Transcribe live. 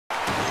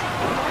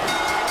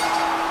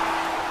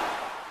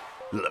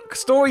Look,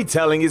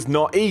 storytelling is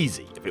not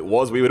easy. If it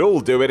was, we would all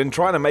do it, and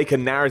trying to make a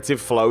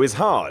narrative flow is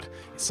hard.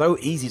 It's so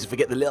easy to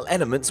forget the little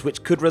elements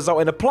which could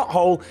result in a plot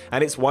hole,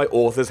 and it's why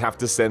authors have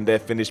to send their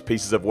finished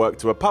pieces of work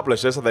to a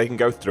publisher so they can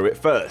go through it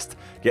first.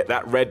 Get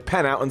that red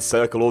pen out and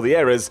circle all the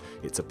errors.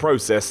 It's a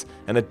process,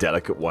 and a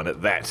delicate one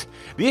at that.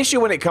 The issue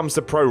when it comes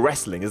to pro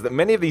wrestling is that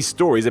many of these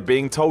stories are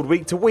being told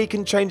week to week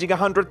and changing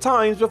 100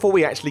 times before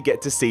we actually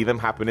get to see them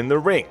happen in the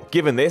ring.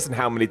 Given this and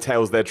how many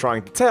tales they're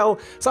trying to tell,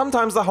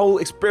 sometimes the whole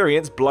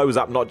experience blows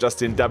up not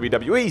just in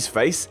WWE's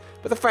face,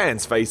 but the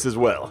fans' face as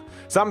well.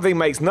 Something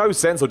makes no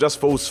sense or just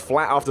falls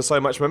flat after so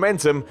much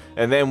momentum,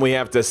 and then we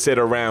have to sit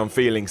around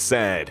feeling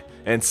sad.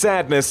 And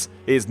sadness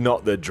is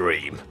not the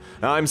dream.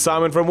 I'm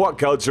Simon from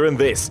WhatCulture, and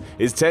this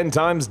is 10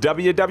 times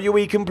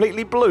WWE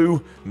Completely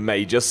Blue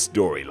Major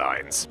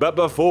Storylines. But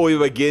before we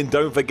begin,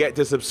 don't forget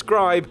to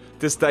subscribe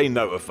to stay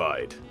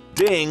notified.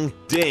 Ding,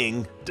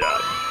 ding,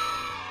 done.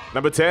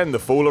 Number 10, the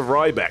fall of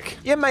Ryback.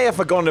 You may have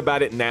forgotten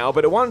about it now,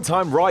 but at one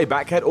time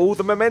Ryback had all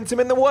the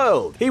momentum in the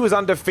world. He was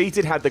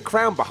undefeated, had the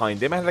crown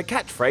behind him, and had a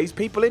catchphrase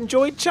people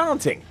enjoyed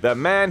chanting. The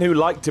man who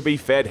liked to be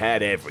fed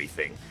had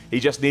everything. He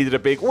just needed a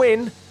big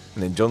win,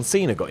 and then John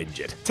Cena got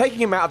injured. Taking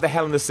him out of the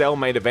Hell in a Cell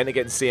main event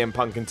against CM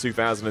Punk in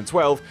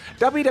 2012,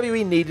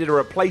 WWE needed a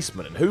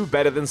replacement, and who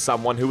better than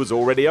someone who was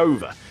already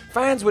over?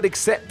 Fans would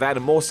accept that,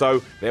 and more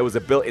so, there was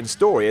a built-in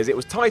story as it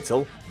was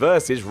titled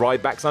versus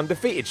Ryback's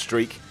undefeated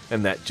streak,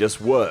 and that just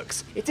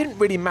works. It didn't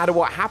really matter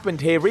what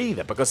happened here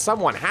either, because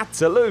someone had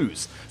to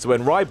lose. So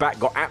when Ryback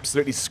got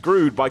absolutely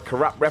screwed by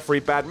corrupt referee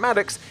Bad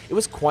Maddox, it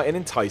was quite an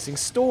enticing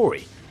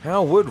story.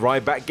 How would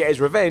Ryback get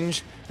his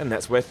revenge? And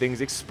that's where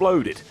things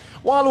exploded.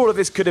 While all of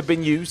this could have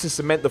been used to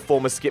cement the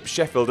former Skip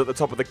Sheffield at the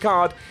top of the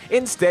card,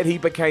 instead he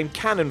became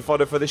cannon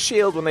fodder for the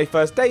Shield when they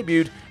first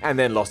debuted, and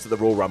then lost at the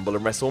Royal Rumble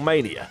and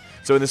WrestleMania.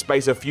 So in the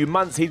space of a few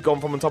months, he'd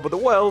gone from on top of the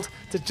world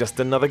to just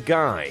another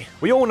guy.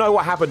 We all know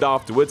what happened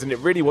afterwards, and it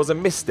really was a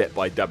misstep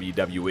by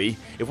WWE.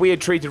 If we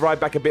had treated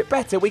Ryback a bit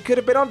better, we could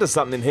have been onto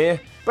something here.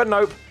 But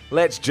nope,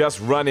 let's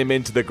just run him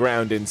into the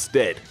ground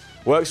instead.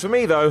 Works for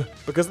me though,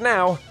 because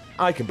now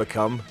I can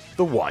become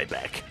the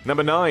Ryback.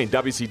 Number 9,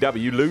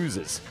 WCW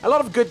losers. A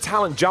lot of good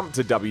talent jumped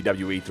to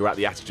WWE throughout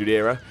the Attitude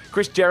Era.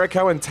 Chris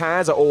Jericho and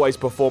Taz are always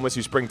performers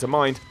who spring to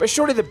mind, but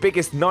surely the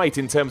biggest night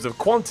in terms of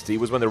quantity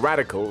was when the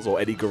Radicals, or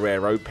Eddie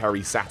Guerrero,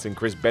 Perry Saturn,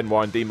 Chris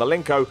Benoit and Dean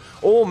Malenko,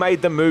 all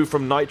made the move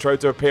from Nitro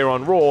to appear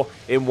on Raw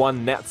in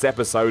one Nets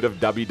episode of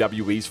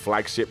WWE's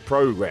flagship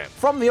program.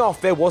 From the off,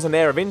 there was an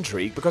air of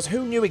intrigue because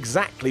who knew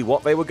exactly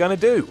what they were going to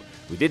do?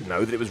 We did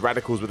know that it was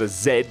Radicals with a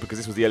Z because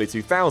this was the early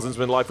 2000s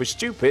when life was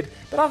stupid,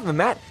 but other than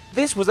that,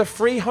 this was a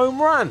free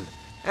home run.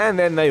 And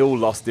then they all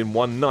lost in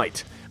one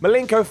night.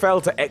 Malenko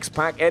fell to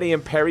X-Pac, Eddie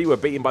and Perry were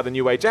beaten by the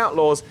New Age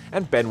Outlaws,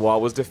 and Benoit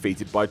was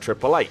defeated by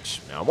Triple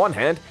H. Now on one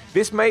hand,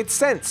 this made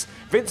sense.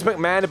 Vince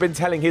McMahon had been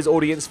telling his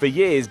audience for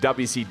years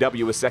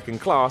WCW was second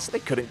class, they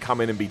couldn't come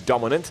in and be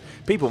dominant.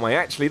 People may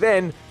actually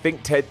then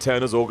think Ted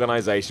Turner's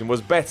organisation was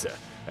better.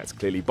 That's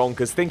clearly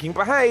bonkers thinking,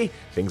 but hey,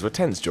 things were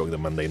tense during the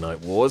Monday Night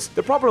Wars.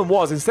 The problem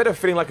was, instead of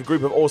feeling like a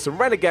group of awesome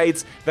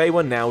renegades, they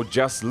were now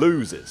just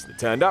losers. They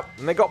turned up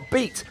and they got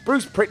beat.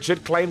 Bruce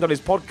Pritchard claimed on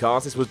his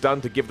podcast this was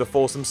done to give the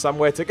foursome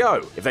somewhere to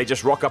go. If they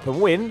just rock up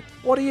and win,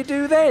 what do you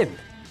do then?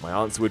 My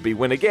answer would be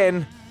win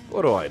again.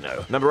 What do I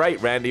know? Number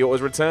 8, Randy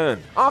Orton's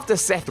return. After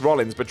Seth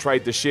Rollins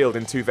betrayed the Shield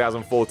in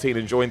 2014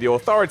 and joined the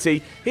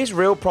Authority, his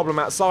real problem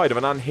outside of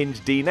an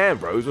unhinged Dean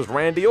Ambrose was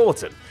Randy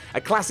Orton. A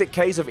classic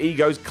case of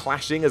egos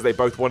clashing as they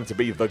both wanted to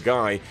be the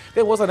guy.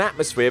 There was an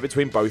atmosphere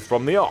between both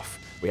from the off.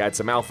 We had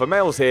some alpha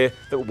males here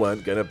that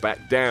weren't going to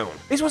back down.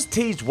 This was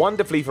teased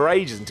wonderfully for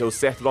ages until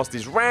Seth lost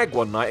his rag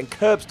one night and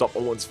curb-stomped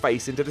Orton's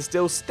face into the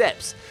steel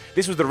steps.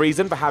 This was the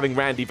reason for having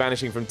Randy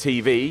vanishing from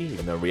TV,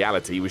 even though in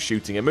reality he was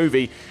shooting a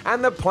movie,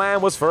 and the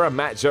plan was for a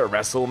match at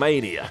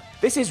WrestleMania.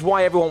 This is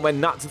why everyone went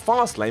nuts at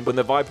Fastlane when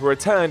the Viper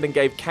returned and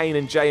gave Kane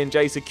and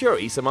J&J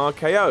Security some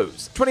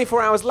RKOs.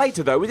 24 hours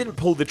later though, we didn't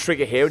pull the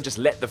trigger here and just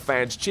let the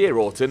fans cheer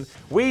Orton.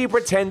 We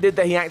pretended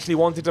that he actually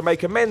wanted to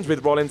make amends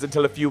with Rollins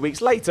until a few weeks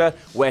later,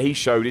 where he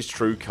showed his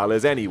true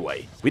colours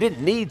anyway. We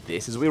didn't need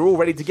this as we were all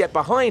ready to get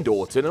behind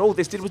Orton, and all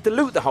this did was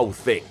dilute the whole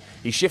thing.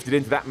 He shifted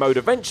into that mode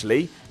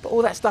eventually, but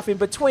all that stuff in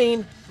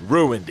between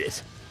ruined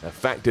it. A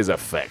fact is a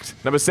fact.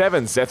 Number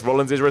 7, Seth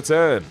Rollins'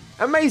 return.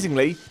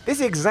 Amazingly, this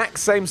exact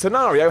same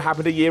scenario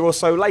happened a year or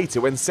so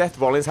later when Seth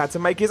Rollins had to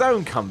make his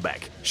own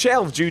comeback.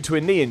 Shelved due to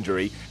a knee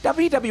injury,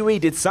 WWE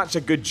did such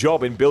a good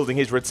job in building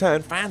his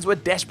return, fans were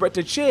desperate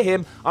to cheer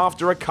him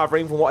after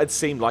recovering from what had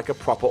seemed like a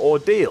proper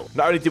ordeal.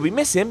 Not only did we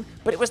miss him,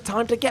 but it was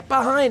time to get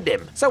behind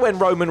him. So when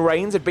Roman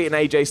Reigns had beaten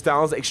AJ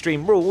Styles at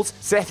Extreme Rules,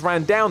 Seth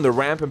ran down the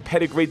ramp and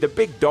pedigreed the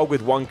big dog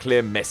with one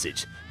clear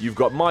message. You've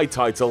got my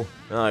title,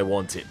 I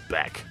want it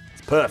back.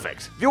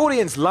 Perfect. The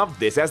audience loved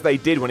this, as they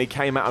did when he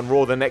came out on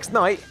Raw the next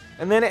night,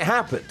 and then it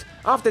happened.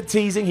 After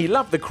teasing he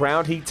loved the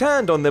crowd, he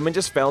turned on them and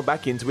just fell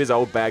back into his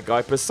old bad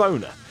guy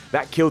persona.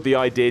 That killed the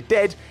idea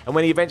dead, and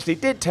when he eventually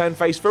did turn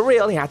face for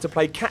real, he had to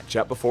play catch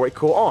up before it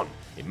caught on.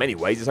 In many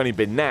ways, it's only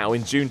been now,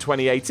 in June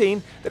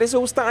 2018, that it's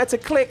all started to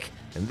click,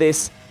 and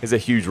this is a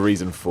huge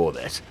reason for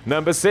that.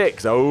 Number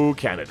 6,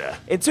 Canada.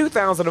 In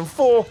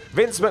 2004,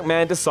 Vince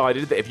McMahon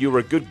decided that if you were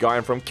a good guy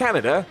and from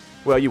Canada,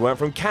 well, you weren't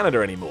from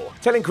Canada anymore.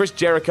 Telling Chris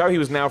Jericho he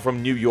was now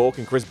from New York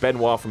and Chris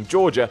Benoit from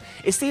Georgia,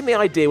 it seemed the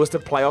idea was to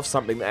play off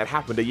something that had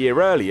happened a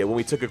year earlier when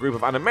we took a group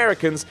of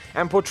un-Americans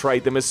and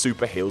portrayed them as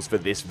super heels for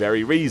this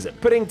very reason.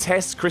 Putting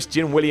Test,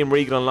 Christian, William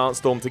Regal and Lance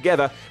Storm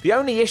together, the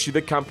only issue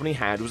the company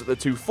had was that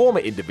the two former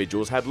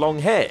individuals had long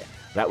hair.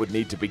 That would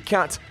need to be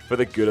cut for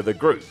the good of the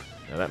group.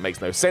 Now that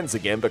makes no sense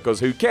again because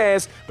who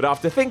cares, but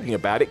after thinking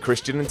about it,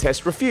 Christian and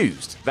Test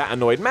refused. That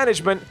annoyed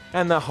management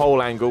and the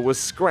whole angle was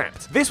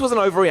scrapped. This was an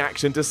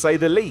overreaction to say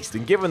the least,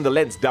 and given the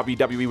lengths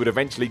WWE would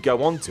eventually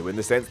go on to in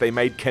the sense they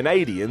made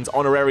Canadians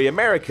honorary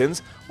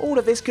Americans, all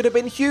of this could have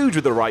been huge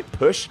with the right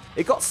push.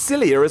 It got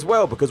sillier as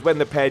well because when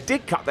the pair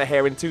did cut their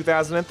hair in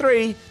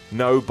 2003,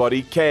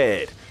 nobody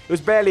cared. It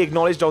was barely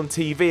acknowledged on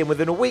TV and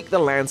within a week the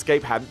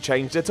landscape hadn't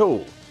changed at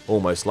all.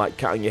 Almost like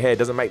cutting your hair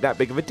doesn't make that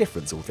big of a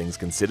difference, all things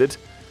considered.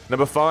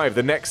 Number 5,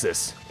 the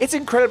Nexus. It's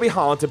incredibly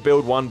hard to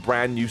build one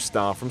brand new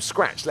star from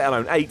scratch, let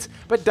alone 8,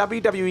 but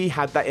WWE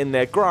had that in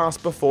their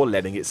grasp before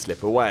letting it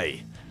slip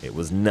away. It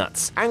was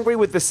nuts. Angry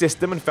with the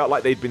system and felt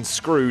like they'd been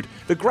screwed,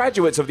 the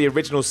graduates of the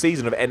original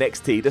season of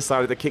NXT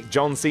decided to kick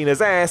John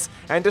Cena's ass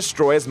and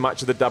destroy as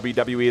much of the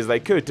WWE as they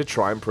could to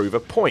try and prove a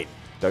point.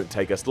 Don't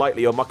take us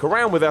lightly or muck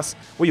around with us,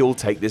 we all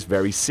take this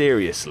very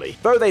seriously.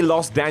 Though they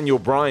lost Daniel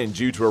Bryan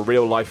due to a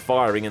real-life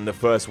firing in the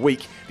first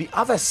week, the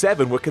other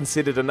 7 were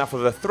considered enough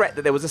of a threat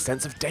that there was a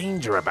sense of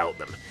danger about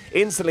them.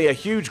 Instantly, a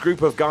huge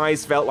group of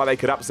guys felt like they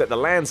could upset the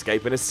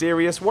landscape in a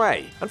serious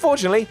way.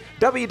 Unfortunately,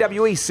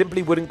 WWE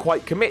simply wouldn't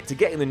quite commit to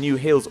getting the new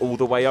heels all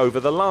the way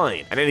over the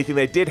line, and anything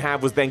they did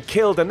have was then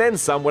killed and then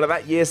some when at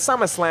that year's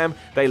SummerSlam,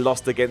 they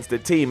lost against a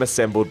team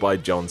assembled by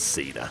John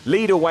Cena.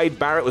 Leader Wade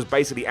Barrett was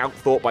basically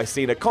outthought by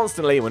Cena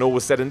constantly, and when all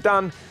was said and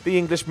done, the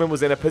Englishman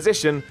was in a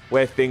position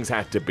where things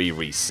had to be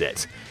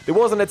reset. There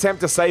was an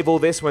attempt to save all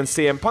this when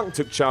CM Punk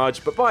took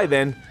charge, but by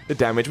then, the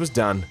damage was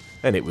done,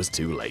 and it was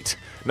too late.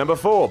 Number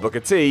 4, Booker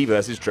T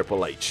versus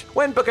Triple H.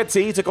 When Booker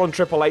T took on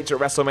Triple H at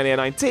WrestleMania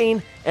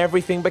 19,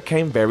 everything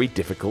became very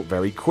difficult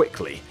very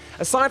quickly.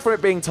 Aside from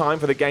it being time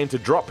for the game to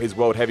drop his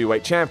World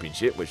Heavyweight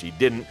Championship, which he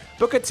didn't,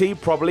 Booker T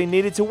probably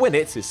needed to win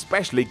it,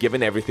 especially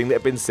given everything that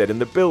had been said in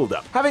the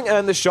build-up. Having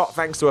earned the shot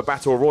thanks to a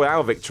Battle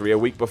Royale victory a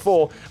week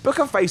before,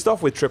 Booker faced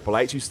off with Triple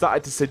H, who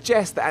started to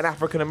suggest that an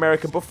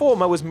African-American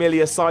performer was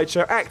merely a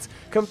sideshow act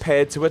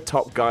compared to a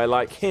top guy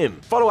like him.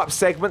 Follow-up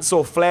segments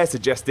saw Flair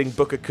suggesting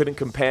Booker couldn't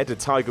compare to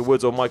Tiger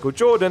Woods or Michael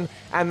Jordan,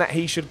 and that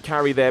he should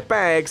carry their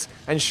bags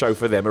and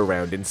chauffeur them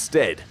around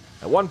instead.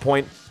 At one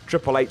point,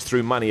 Triple H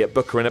threw money at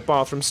Booker in a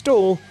bathroom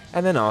stall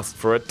and then asked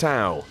for a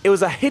towel. It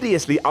was a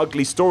hideously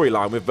ugly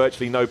storyline with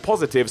virtually no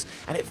positives,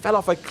 and it fell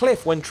off a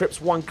cliff when Trips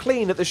won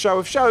clean at the Show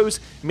of Shows,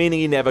 meaning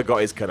he never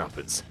got his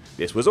comeuppance.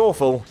 This was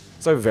awful.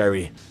 So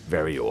very,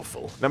 very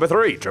awful. Number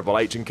 3, Triple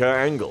H and Kurt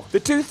Angle.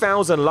 The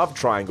 2000 love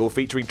triangle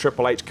featuring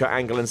Triple H, Kurt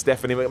Angle and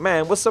Stephanie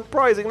McMahon was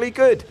surprisingly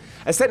good.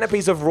 A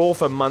centerpiece of Raw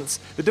for months,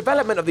 the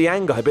development of the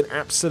angle had been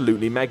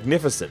absolutely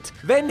magnificent.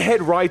 Then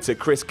head writer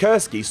Chris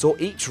Kursky saw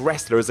each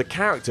wrestler as a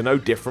character no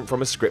different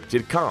from a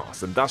scripted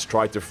cast, and thus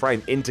tried to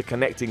frame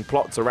interconnecting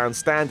plots around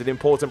standard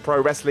important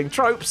pro wrestling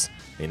tropes.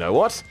 You know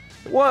what?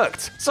 It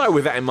worked. So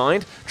with that in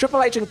mind,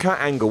 Triple H and Kurt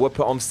Angle were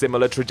put on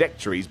similar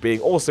trajectories, being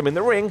awesome in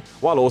the ring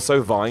while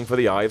also vying for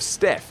the eye of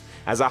Steph.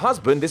 As a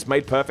husband, this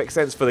made perfect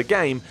sense for the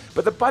game,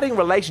 but the budding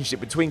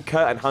relationship between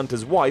Kurt and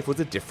Hunter's wife was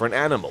a different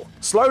animal.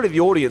 Slowly, the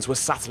audience was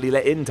subtly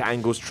let into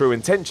Angle's true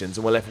intentions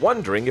and were left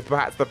wondering if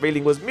perhaps the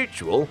feeling was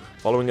mutual,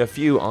 following a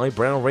few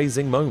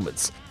eyebrow-raising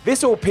moments.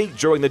 This all peaked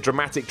during the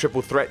dramatic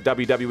triple threat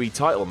WWE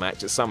title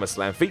match at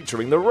SummerSlam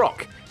featuring The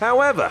Rock.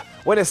 However,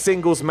 when a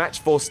singles match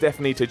forced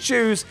Stephanie to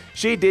choose,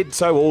 she did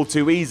so all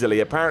too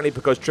easily, apparently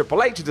because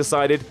Triple H had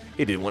decided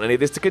he didn't want any of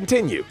this to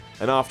continue.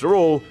 And after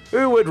all,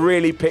 who would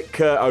really pick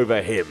Kurt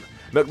over him?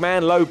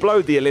 McMahon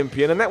low-blowed the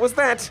Olympian, and that was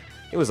that.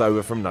 It was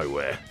over from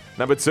nowhere.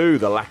 Number 2,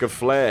 the lack of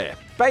flair.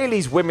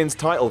 Bayley's women's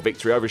title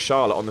victory over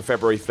Charlotte on the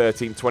February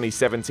 13,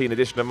 2017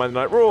 edition of Monday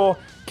Night Raw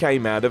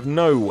came out of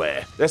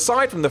nowhere.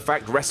 Aside from the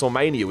fact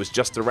WrestleMania was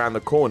just around the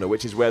corner,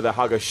 which is where the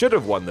Hugger should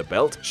have won the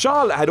belt,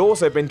 Charlotte had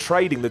also been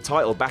trading the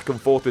title back and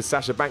forth with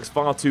Sasha Banks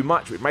far too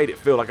much, which made it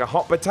feel like a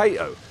hot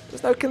potato.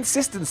 There's no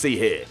consistency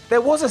here.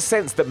 There was a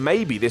sense that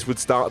maybe this would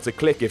start to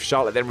click if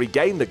Charlotte then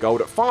regained the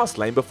gold at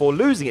Fastlane before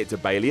losing it to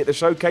Bayley at the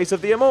Showcase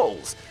of the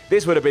Immortals.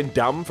 This would have been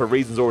dumb for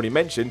reasons already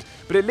mentioned,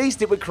 but at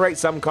least it would create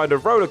some kind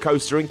of roller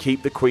coaster and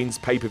keep the Queen's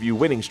pay-per-view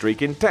winning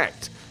streak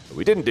intact. But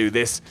we didn't do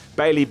this.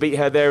 Bayley beat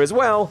her there as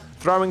well,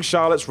 throwing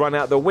Charlotte's run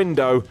out the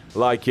window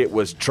like it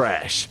was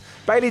trash.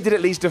 Bayley did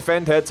at least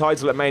defend her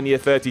title at Mania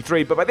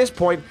 33, but by this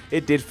point,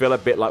 it did feel a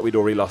bit like we'd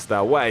already lost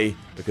our way,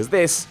 because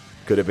this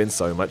could have been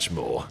so much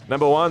more.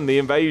 Number 1, the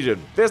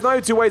invasion. There's no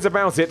two ways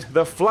about it.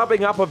 The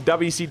flubbing up of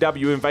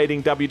WCW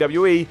invading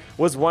WWE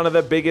was one of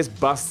the biggest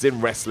busts in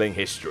wrestling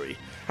history.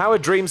 How a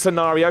dream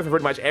scenario for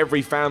pretty much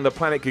every fan on the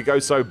planet could go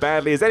so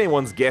badly is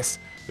anyone's guess,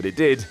 but it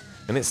did.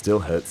 and it still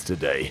hurts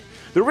today.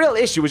 The real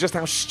issue was just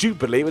how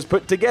stupidly it was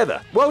put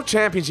together. World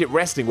Championship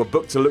Wrestling were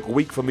booked to look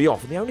weak from the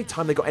off, and the only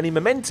time they got any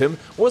momentum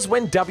was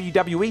when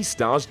WWE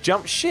stars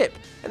jumped ship.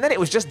 And then it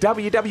was just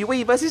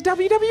WWE versus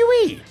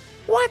WWE.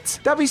 What?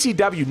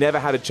 WCW never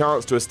had a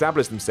chance to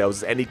establish themselves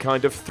as any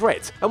kind of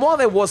threat, and while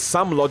there was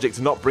some logic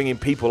to not bringing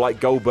people like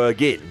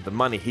Goldberg in, the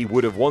money he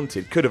would have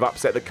wanted could have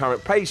upset the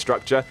current pay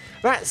structure,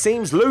 that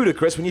seems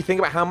ludicrous when you think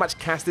about how much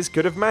cash this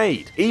could have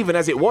made. Even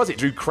as it was, it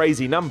drew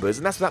crazy numbers,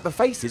 and that's without the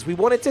faces we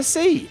wanted to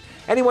see.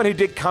 Anyone who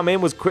did come in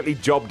was quickly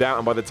jobbed out,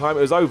 and by the time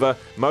it was over,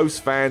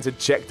 most fans had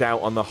checked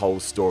out on the whole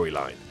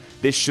storyline.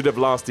 This should have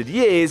lasted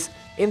years,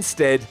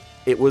 instead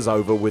it was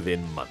over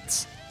within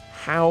months.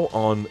 How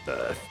on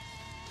earth?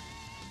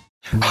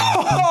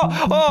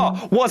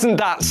 Oh, wasn't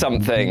that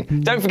something?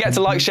 Don't forget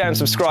to like, share and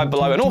subscribe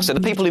below, and also the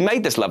people who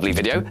made this lovely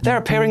video, they're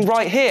appearing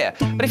right here.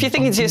 But if you're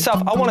thinking to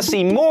yourself, I want to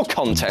see more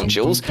content,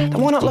 Jules, then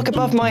why not look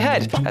above my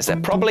head, as there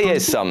probably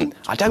is some.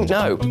 I don't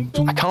know.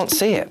 I can't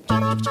see it.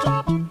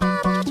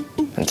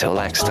 Until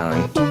next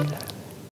time.